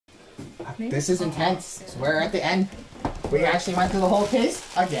This is intense. So we're at the end. We actually went through the whole case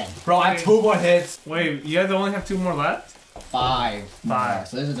again. Bro, I have 2 more hits. Wait, you guys only have 2 more left? 5.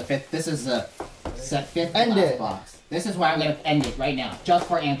 So this is the 5th. This is the fifth End last it. box. This is where I'm gonna end it right now, just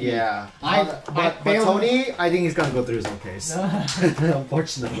for Anthony. Yeah. But Tony, I think he's gonna go through his own case.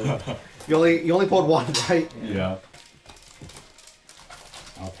 Unfortunately, you only pulled 1, right? Yeah.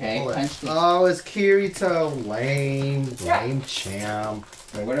 Okay. Oh, it's Kirito. Lame champ.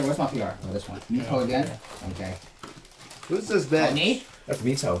 Wait, where's my PR? Oh, this one. Miko again? Okay. Who's this bitch? Tony, That's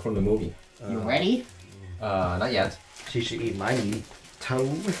Mito from the movie. you ready? Not yet. She should eat my meat. Toe.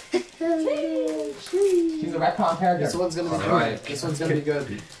 She's a retcon character. This one's gonna be good. Alright. This one's gonna be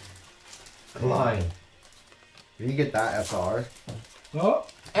good. Line. Did you get that SR? Oh.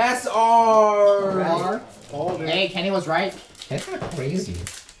 SR! Oh, dude. Hey, Kenny was right. That's kind of crazy.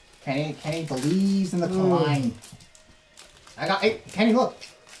 Kenny believes in the Klein. Hey, Kenny, look.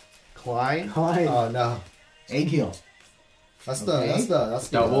 Klein? Klein. Oh no. A kill. That's Okay. that's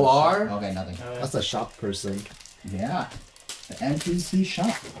the Double R? Okay, nothing. That's the shop person. Yeah. The NPC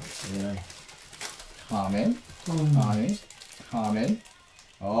shop. Yeah. Common. Common.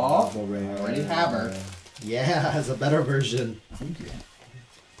 Oh, I already have her. Yeah, it's a better version.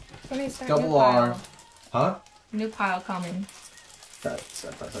 Somebody start Double new R. pile. Huh? New pile coming. Can.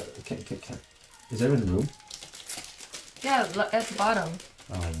 Is there even room? Yeah, look at the bottom.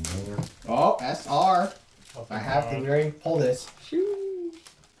 Oh, no. Oh, SR. I have to really pull this.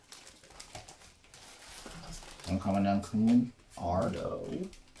 Uncommon, unclean. R. No.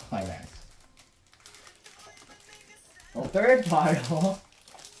 Climax. Oh, 3rd pile.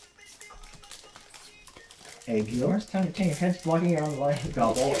 Hey, yours time to change your head's blocking your own light.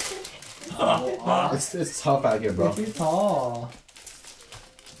 Double. It's tough out here, bro. Too tall.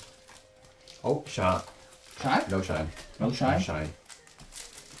 Oh, shot. Shine? No shine. No shine? No shine.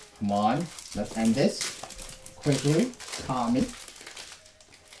 Come on. Let's end this. Quickly. Common.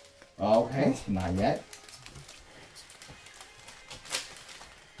 Okay, not yet.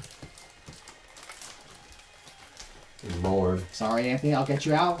 Lord. Sorry, Anthony. I'll get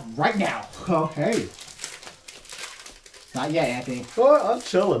you out right now. Okay. Not yet, Anthony. Oh, I'm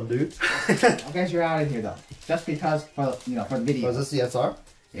chilling, dude. I'll get you out of here though. Just because for for the video. Was this the SR?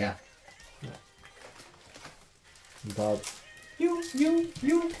 Yeah. But You.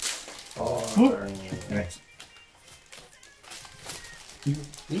 Oh, Anyway. you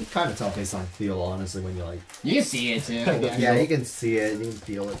can kind of tell based on feel, honestly, when you like. You can see it too. Yeah, you can see it, you can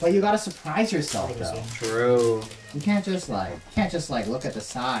feel it. But you gotta surprise yourself though. True. You can't just like look at the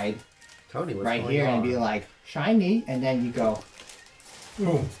side Tony, what's right going here on? and be like shiny, and then you go.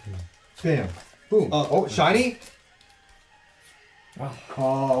 boom. Bam. Boom. Oh, shiny?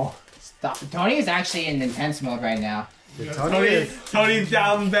 Oh, stop! Tony is actually in intense mode right now. Tony's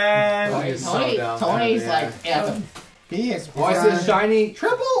down bad. Tony's so down Tony's bad, like he is. Why is this shiny?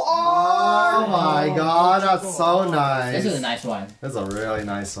 Triple R! Oh my god, that's so nice. This is a nice one. This is a really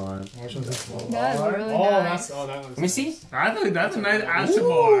nice one. That is really Oh, nice. that was. Let me see. I think that's a nice answer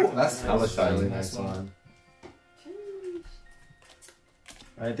bar. That's hella That's a really shiny. nice one.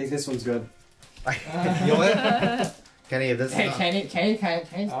 I think this one's good. You know it? Kenny, if this is not... Kenny.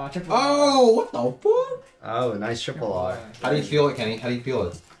 Oh, what the fuck? Oh, nice triple R. How do you feel it, Kenny? How do you feel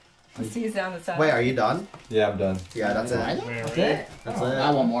it? He's down the side. Wait, are you done? Yeah, I'm done. Yeah, that's it. That's it. That's I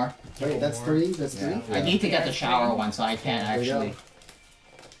it. want more. Wait, that's 3? That's 3? I need to get the shower one, so I can't actually.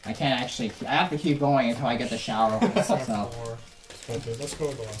 I have to keep going until I get the shower one. So. Let's go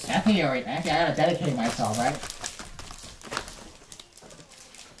with the last. Anthony, I gotta dedicate myself, right?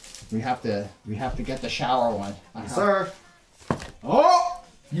 We have to get the shower one. Sir. Oh!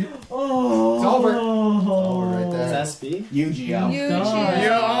 Oh. It's over. Over right there. That's SP? Yu-Gi-Oh. Yo, He's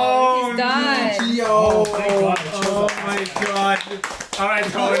done. Oh my god. Alright,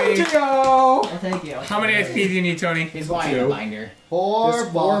 Tony. Yu-Gi-Oh! Thank you. How many XP do you need, Tony? He's going in the binder. Four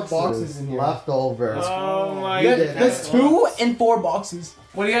There's 4 boxes, boxes in here. left over. Oh my You god. did it. There's 2 and 4 boxes.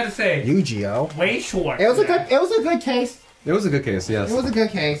 What do you have to say? Yu-Gi-Oh. Way short. It was a good case. It was a good case, yes. It was a good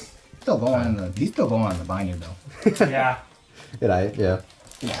case. Still going in the. He's still going in the binder though. Yeah. Yeah.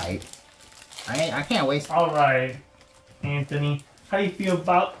 Yeah. I can't waste. Alright, Anthony. How do you feel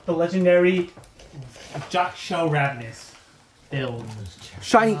about the legendary Jock Show Ravnus build?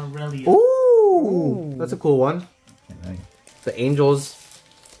 Shiny. Really. Ooh, that's a cool one. The angels.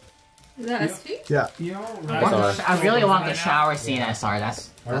 Is that SP? Yeah. I really want the shower scene SR. That's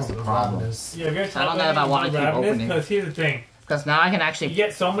the problem. Yeah, I don't know if I want to keep opening. Because here's the thing. Because now I can You actually.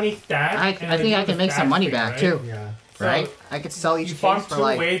 get so many stats. I think I can make some money back too. Yeah. Right? I could sell each You case farm for 2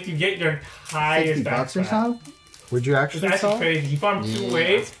 like ways to get your entire 60 stats bucks or back. something. Would you It's actually actually sell? crazy. You farm two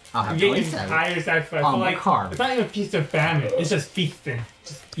ways, I'll you have get your 27. entire sacrifice. Oh, So, my like, card. it's not even feast or famine. It's just feasting.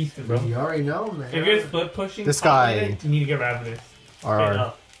 Just feasting, bro. You already know, man. If you're split pushing, This guy- you need to get Ravenous. Straight Alright.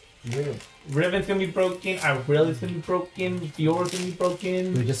 up. Riven's gonna be broken. Aurelia's gonna be broken. Fiora's gonna be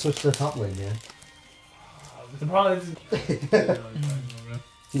broken. We just switched to the top lane, man. The problem is,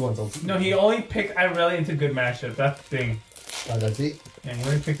 He wants ulti. no, he only picked Aurelia into good matchups. That's the thing. Oh, that's it? Yeah, he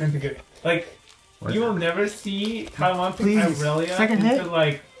only picked into good. Like, you will never see Taiwan pick Please. Aurelia Second into, hit.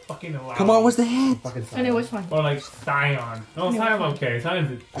 like, fucking allow. Come on, what's the hit? Fucking I know which one. Or, like, Scion. No, Scion okay.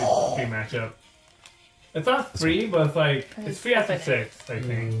 Scion's a good matchup. It's not free, but it's like, it's free after 6, I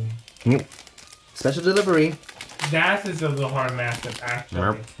think. Special delivery. Nasus is a hard matchup,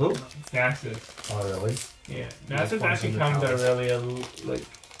 actually. Who? Nasus. Oh, really? Yeah. That's Nasus fun actually from the comes towers. Aurelia, like,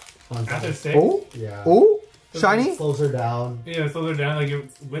 Fun after time. 6. Oh, Yeah. oh, shiny. Slows her down. Yeah, so they're down, like,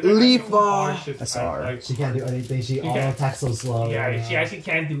 with Leaf actual harsh, it's SR. like, She can't do anything. She all can't- attacks so slow. yeah, she actually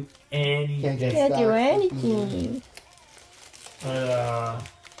can't do anything. can't get Can't do stuck. anything.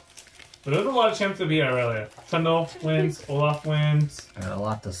 But there's a lot of chance to beat Aurelia. Sundal wins, Olaf wins, I got a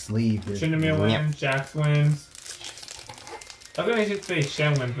lot to sleeve. dude. Tryndamere wins, Jax wins. I was gonna say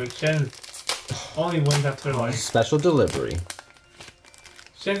Shen wins, but Shen only wins after like Special delivery.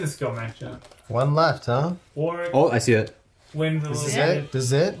 Shen's a skill matchup. One left, huh? Or Oh, I see it. wins a This little is bit. it. This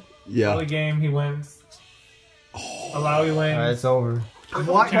is it. Early game he wins. Alawi wins. Alright, it's over.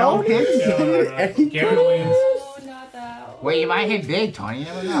 What? No hits? Gary wins. Oh, not that one. Wait, you might hit big, Tony. You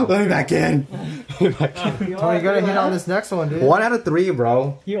never know. Let me back in. Tony, you gotta hit on this next one, dude. 1 out of 3,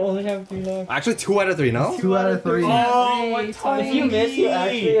 bro. You only have 3 left. Actually, 2 out of 3, no? 2 out of 3. Oh, what If Tony? If you miss, you're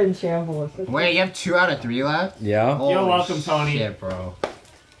actually in shambles. Wait, you have 2 out of 3 left? Yeah. Holy welcome, Tony. Shit, bro.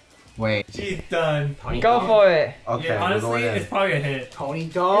 Wait. She's done. Tony, Go for it. Okay, Yeah, we're honestly, going in. it's probably a hit. Tony,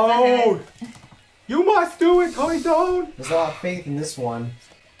 Is don't. You must do it, Tony, don't. There's a lot of faith in this one.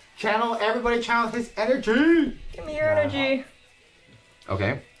 Channel, everybody channel his energy. Give me your energy.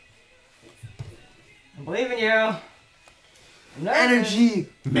 Okay. I believe in you. No. Energy.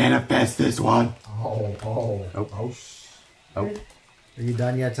 Manifest this one. Oh, oh. Oh. Oh. Are you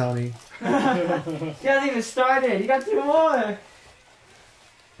done yet, Tony? You hasn't even started. You got 2 more.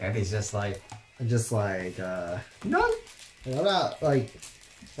 And he's just like, Just like, no. What about, like,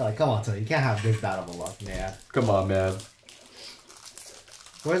 come on, Tony. You can't have this bad of a luck, man. Come on, man.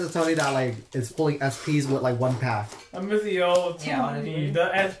 Where's the Tony that, like, is pulling SPs with, like, 1 pack? I miss the old Yeah, Tony, honestly. the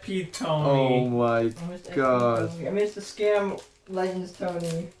SP Oh Tony. my I missed the God. Tony. I missed the scam Legends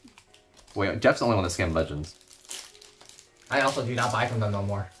Tony. Wait, Jeff's the only one that scammed Legends. I also do not buy from them no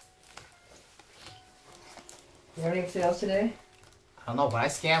more. You have any sales today? I don't know, but I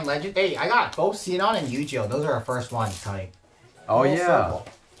scam Legend. Hey, I got both Xenon and Yu-Gi-Oh! Those are our first ones, Tony. Oh, Full yeah. circle.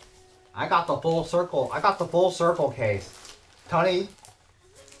 I got the full circle. I got the full circle case. Tony,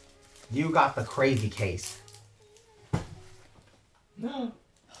 you got the crazy case. No.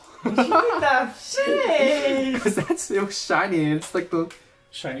 You should get that shit. Because that's so shiny and it's like the...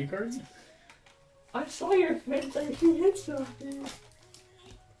 Shiny cards? I saw your face like you hit something.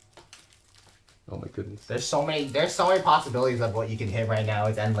 Oh my goodness. There's so many possibilities of what you can hit right now.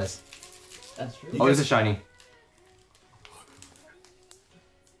 It's endless. That's true. Oh, this is shiny.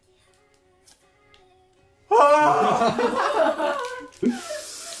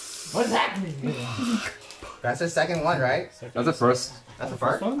 What's happening? That's the second one, right? That's the first. That's the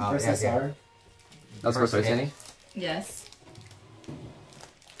first. one? Oh, First yeah, SR. yeah. That's the first, right, Sandy? Yes.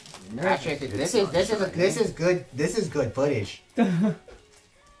 Actually, this is good footage.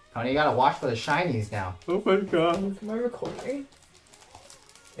 Tony, you gotta watch for the shinies now. Oh my god. Am I recording?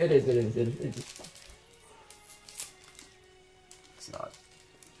 It is. It's not.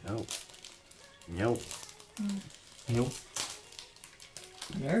 Nope. Nope. Nope.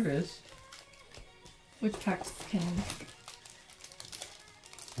 Nervous. Which packs can?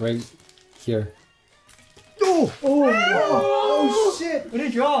 Right here. Oh, shit! What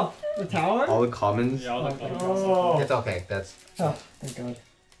did you draw? The tower? All the commons. Yeah, I'll look Oh. It's okay. That's Oh, thank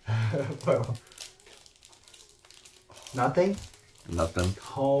God. nothing. Nothing.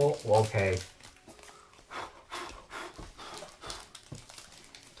 Oh, okay.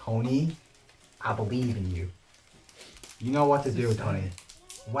 Tony, I believe in you. You know what to do, Tony.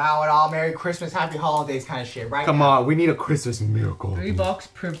 Wow, it all Merry Christmas, Happy Holidays kind of shit, right? Come now. on, we need a Christmas miracle. 3 box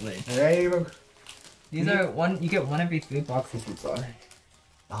privilege. There you go. These are one. You get 1 every 3 boxes you buy.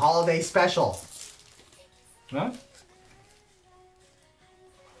 The holiday special. Huh?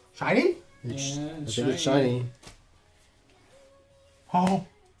 Shiny? I think it's shiny. Oh.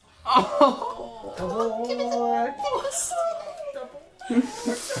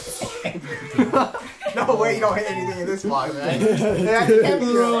 No way, you don't hit anything in this box, man. Yeah, you can't be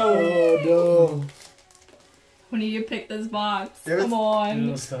Oh no. When you pick this box, It was- come on.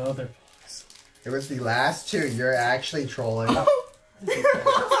 It was the other box. It was the last two. You're actually trolling.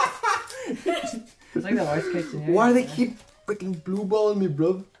 It's like the worst case scenario. Why do they keep freaking blue balling me,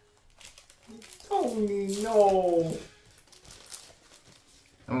 bro? Tony, no.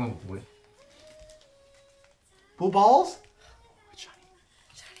 Oh, wait. Blue balls?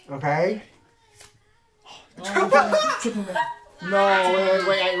 Okay. No,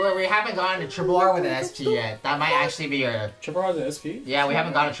 wait, we haven't gotten a triple R with an SP yet. That might actually be a... Triple R the SP? Yeah, we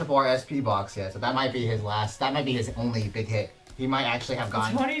haven't got a triple R SP box yet, so that might be his last... That might be his only big hit. He might actually have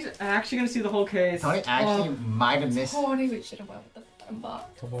gotten... Tony's actually gonna see the whole case. Tony actually might have missed... Tony, we should have went with the bottom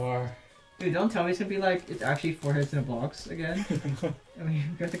box. Triple R. Dude, don't tell me it's gonna be like, it's actually 4 hits in a box again. I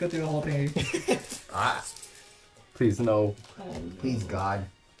mean, we have to go through the whole thing. Ah, Please, no. please, God.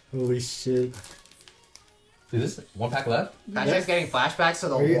 Holy shit. Is this one pack left? That's just getting flashbacks to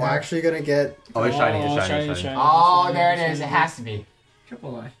the Are you war. actually gonna get... Oh, it's shiny, it's shiny, it's shiny. Oh, there it is. It has to be.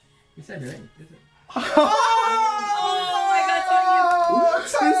 Triple I. You said right. Is it? Oh my god,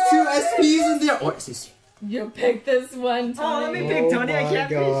 There's 2 SPs in there! Oh, it's this. Tony! You picked this one, Tony. Oh, let me pick Tony. I can't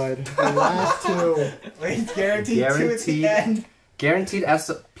God. The last 2. Wait, guaranteed 2 at the Guaranteed. end. Guaranteed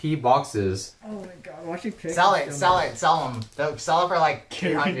SP boxes. Oh my god, watch you pick. Sell it, sell it, sell them. Sell it for like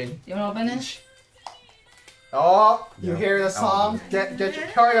 300. You wanna open it? Oh, you hear the song? Get your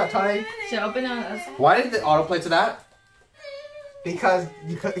hurry up, Tony. Should I open it? Why did the autoplay to that? Because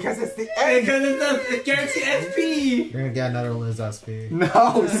it's the end. Because it's a guaranteed SP! You're gonna get another Liz SP.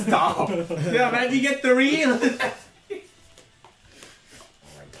 No, stop. Yeah, man, you get 3. Oh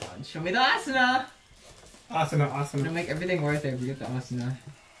my god, show me the Asuna! Asuna. It'll make everything worth it if we get the Asuna.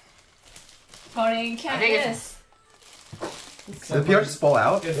 Tony, you can't I think miss. Did the PR just fall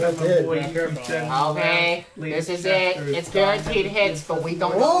out? Okay, this is it. It's guaranteed hits, but we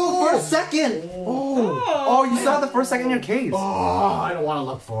don't know. Oh, for a second! Oh, you saw the first second in your case. Oh, I don't want to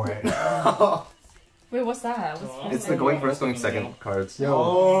look for it. Wait, what's that? What's It's the going first, going second cards.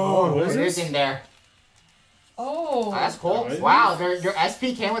 Oh, it is in there. Oh. Oh, that's cool. Wow, your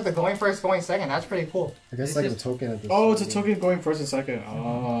SP came with the going first, going second. That's pretty cool. I guess like a token at this Oh, it's a point. token going first and second.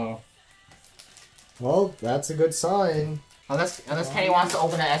 Oh. Well, that's a good sign. Unless Kenny wants to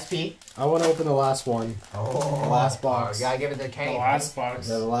open an SP. I want to open the last one. Oh, The last box. You gotta give it to Kenny. The last box.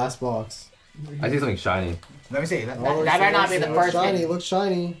 Yeah, the last box. I see something shiny. Let me see. That Oh, better not be the looks first shiny, hit. looks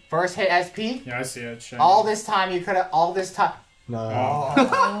shiny. First hit SP. Yeah, I see it. Shiny. All this time you could have. All this time. No. I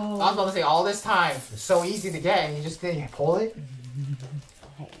was about to say all this time. It's so easy to get, and you just didn't pull it.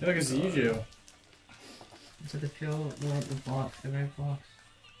 Yeah, I can see you. So the box, the red box.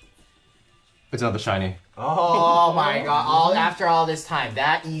 It's another shiny. Oh my god! After all this time,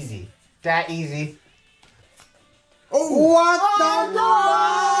 that easy. Oh, what the?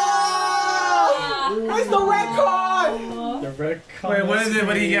 It's the red card. The red card. Wait, what is it?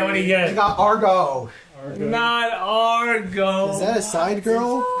 What do you get? What do you You get? got Argo. Not Argo. Is that a side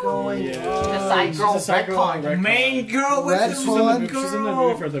girl? Yeah. The side girl, She's a side red girl, con. red con. Main girl Red with She's the in the con. movie- she's in the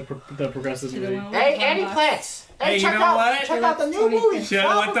movie for the progressive movie. Hey, Andy Plants. Hey, you check know out, what? Check out the new movie.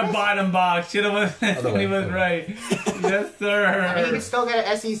 Should've went the bottom box. Should've went. Tony was right. Yes, I mean, you sir. can still get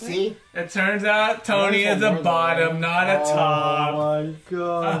an SEC. It turns out Tony is a bottom, not a top. Oh my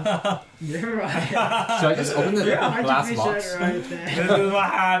god. You're right. Should I just open the last box? Right there. This is what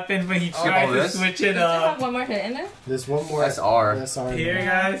happened when he tried all to this? switch it Does it have up. one more hit in there? There's one more SR. SR. Here,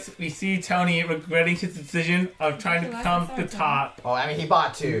 guys, we see Tony regretting his decision of trying to become the top. Oh, I mean, he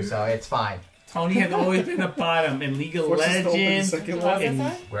bought two, so it's fine. Tony has always been the bottom in League of Forces to open the Legends, second What in is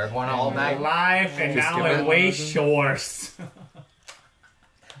that? We're going all my night. life, and Just now give in it. Way Shores.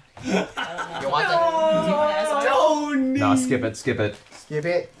 You want Do you want to Tony! No, skip it, skip it. to skip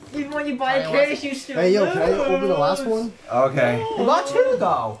it? Even when you buy a Alright, case, you still Hey, yo, can I open the last one? Okay. You bought two,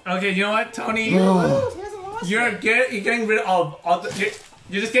 though. Okay, you know what, Tony? You're getting rid of all the.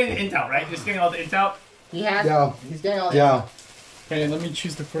 You're just getting the intel, right? You're just getting all the intel. He has. Yeah. He's getting all. Yeah. Okay, let me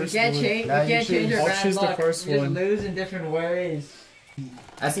choose the You first can't one. change, Now you can't you change your I'll bad choose the luck. first You just one. lose in different ways.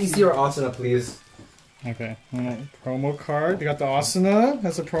 SEC or Asuna, please. Okay, promo card. You got the Asuna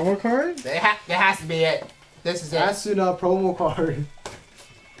as a promo card. That has to be it. This is it. Asuna promo card.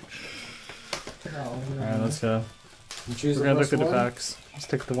 Alright, let's go. You choose We're the gonna look first through the one. packs. Let's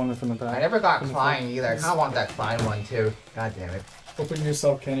take the one from the I back. never got Klein either. I kind of want that Klein one, too. God damn it. Open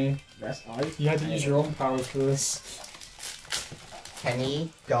yourself, Kenny. That's all. You had to use your own powers for this.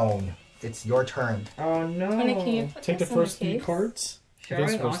 Kenny Doan. It's your turn. Oh no. Tony, can you put Take the this in first 3 case? cards.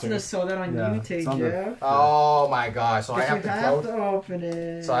 Sharon wants to sell that on you, take Jeff. Oh my gosh! So I But have you to have go. to open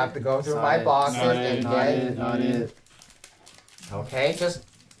it. So I have to go through my boxes and get. Not it. Okay, just.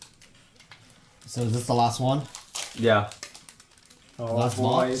 So is this the last one? Yeah. Oh Last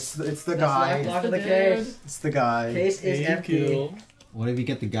boy, box. it's the That's guy. last block of the Dude. case. It's the guy. Case is empty. What if you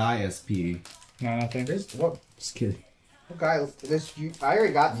get the guy SP? No, nothing. This what? Just kidding. Guy, this I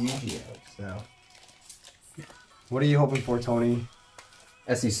already got Yu-Gi-Oh. So. What are you hoping for, Tony?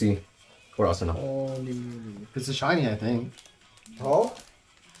 SEC. Or Arsenal. Holy moly. It's a shiny, I think. Oh.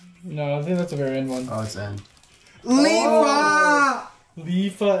 No, I think that's a very end one. Oh, it's N. Lefa!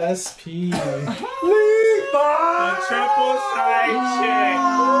 Lefa SP. A triple side chick.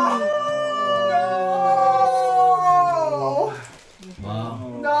 Wow.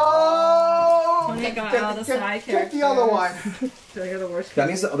 No! Tony got all the side Pick the other one. Should I get the worst That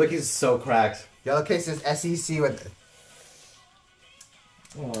means the other case is so cracked. The other case is SEC with.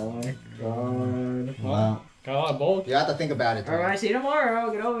 Oh my god. Wow. Got a lot of both. You have to think about it. Tony. Alright, see you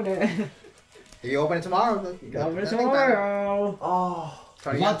tomorrow. Get over it. If you open it tomorrow, you Get gotta over it think about it. tomorrow. Oh. You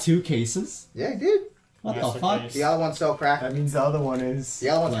Tony, got 2 cases? yeah, dude. What the Master fuck? case. The other one's so cracked. That means the other one is. The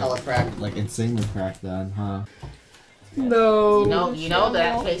other one's Like- hella cracked. Like insanely cracked then, huh? No. You know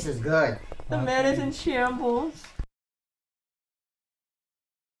that case is good. The man is in shambles.